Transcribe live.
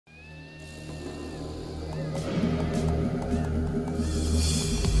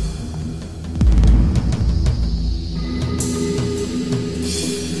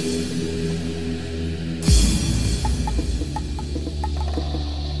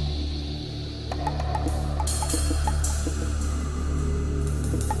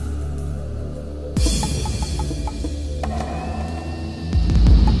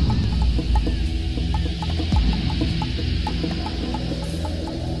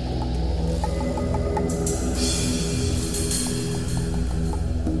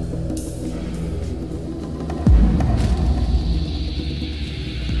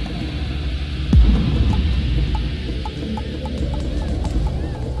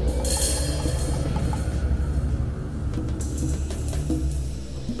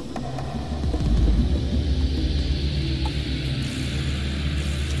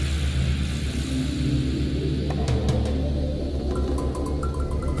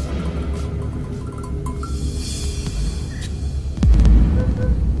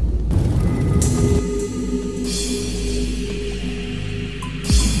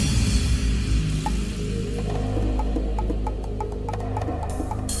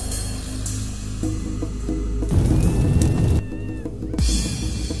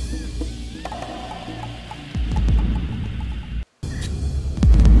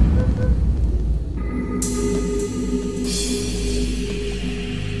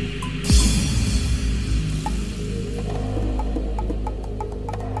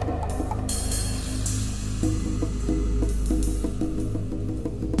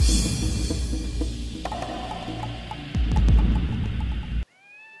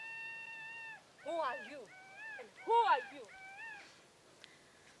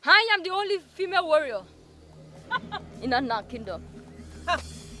am the only female warrior in Anak Kingdom.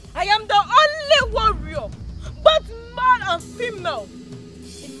 I am the only warrior, both male and female,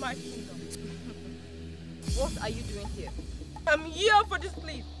 in my kingdom. What are you doing here? I'm here for this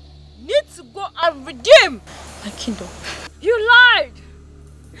leave. Need to go and redeem my kingdom. You lied!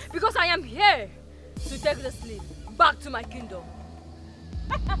 Because I am here to take the slave back to my kingdom.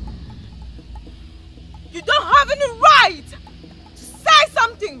 You don't have any right to say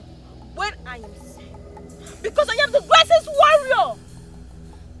something when I am saying. Because I am the greatest warrior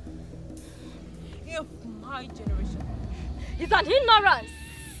in my generation. It's an ignorance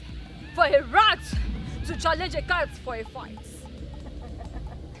for a rat to challenge a cat for a fight.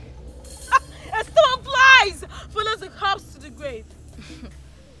 A stone flies follows the corpse to the grave.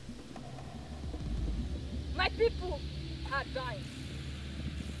 My people are dying.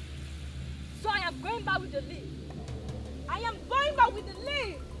 So I am going back with the leaf. I am going back with the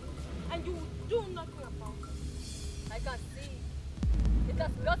leaf, and you will do nothing about it. I can see it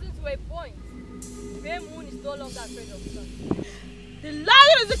has gotten to a point where Moon is no longer afraid of sun. The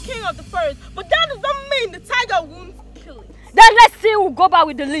lion is the king of the forest, but that does not mean the tiger won't kill it. Then let's see who will go back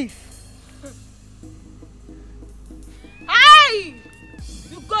with the leaf. Aye!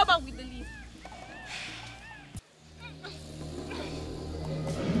 You go back with the leaf.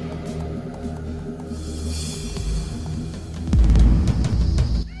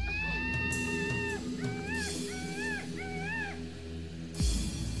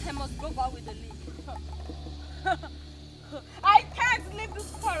 I must go back with the leaf. I can't leave this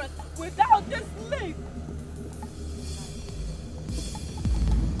forest without this leaf.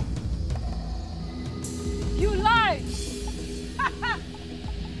 You lied!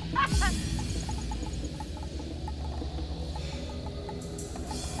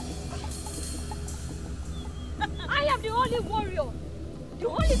 I am the only warrior, the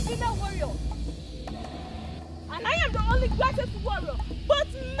only female warrior. And I am the only greatest warrior,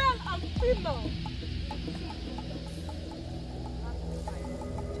 both male and female.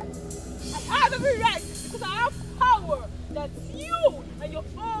 I have every right because I have power that you and your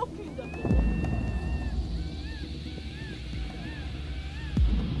whole kingdom don't have.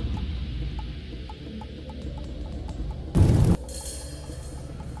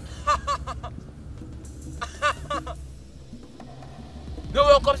 No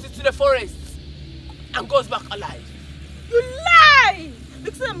one comes into the forest and goes back alive. You lie!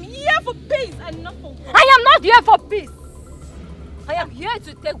 Because I'm here for peace and not for war. I am not here for peace. I am here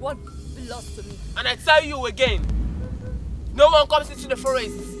to take what belongs to me. And I tell you again, no one comes into the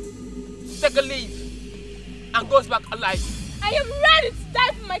forest to take a leave and goes back alive. I am ready to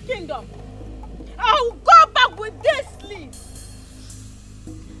die for my kingdom. I will go back with this leaf.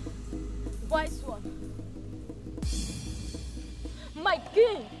 Wise one. My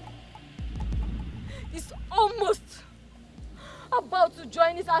king is almost about to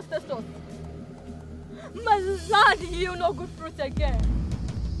join his ancestors. My land yield no good fruit again.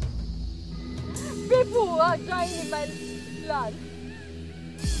 People are dying in my land.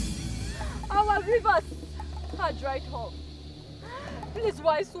 Our rivers are dried up. Please,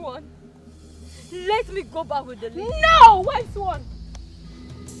 wise one, let me go back with the leaf. No, wise one.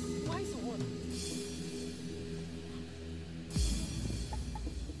 Wise one.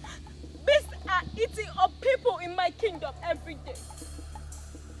 Beasts are eating up people in my kingdom every day.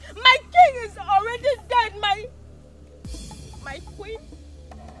 My king is already dead. My queen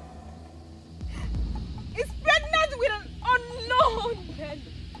is pregnant with an unknown man.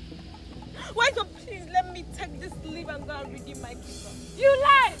 Why don't please let me take this leave and go and redeem my kingdom? You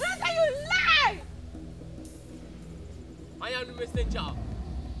lie! Rasta, you lie! I am the messenger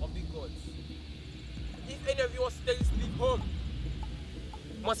of the gods. If any of you wants to take this leave home,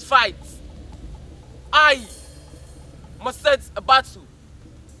 must fight. I must set a battle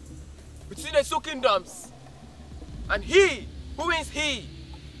between the two kingdoms, and he who wins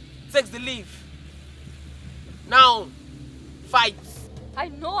takes the leave. Now, fight. I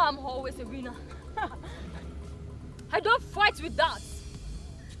know I'm always a winner. I don't fight with that.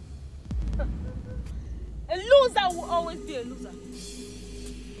 A loser will always be a loser.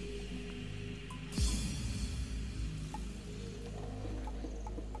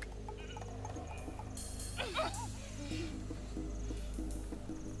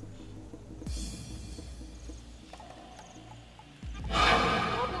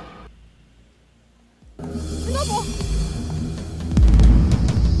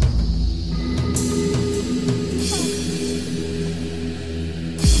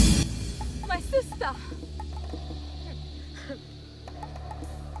 My sister.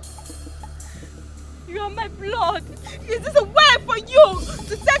 You are my blood. Is this a way for you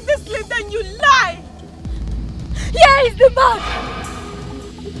to take this claim, then you lie. Here is the mark.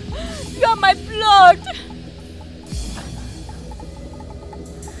 You are my blood.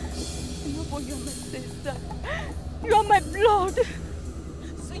 Inobo, you are my sister. You are my blood.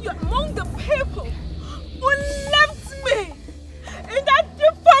 So you're among the people who left me in that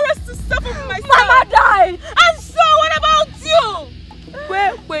deep forest to suffer for myself. Mama died. And so what about you?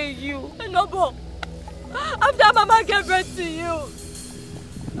 Where were you? Inobo, after Mama gave birth to you,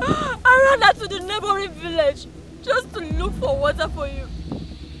 I ran out to the neighboring village just to look for water for you.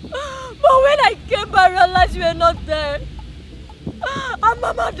 But when I came back, I realized you were not there. And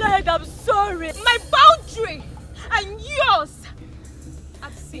Mama died. I'm sorry. My boundary and yours,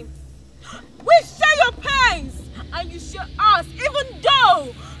 I've seen. We share your pains and you share ours, even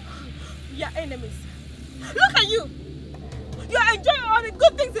though we are enemies. Look at you. You're enjoying all the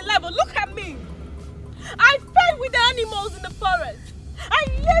good things in life, but look at me. I fed with the animals in the forest. I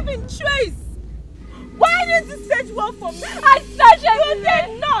live in trees. Why didn't you search one for me? I searched everywhere.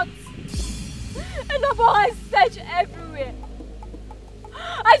 You did not. Inobo, I searched everywhere.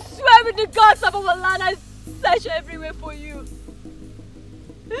 I swear with the gods of our land, I searched everywhere for you.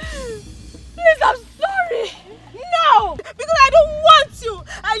 Please, I'm sorry. No! Because I don't want you.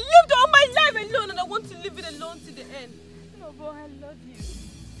 I lived all my life alone and I want to live it alone to the end. Inobo, I love you.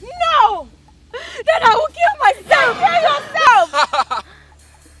 No! Then I will kill myself. Kill yourself!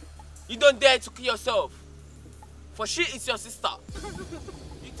 You don't dare to kill yourself. For she is your sister.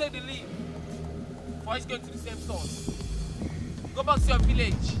 You take the lead. For he's going to the same source. Go back to your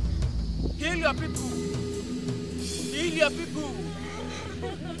village. Heal your people. Heal your people.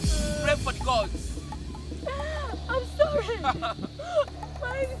 Pray for the gods. I'm sorry. I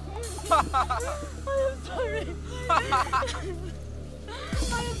am sorry.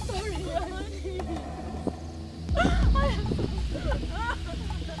 I am sorry. I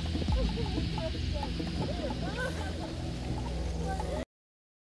am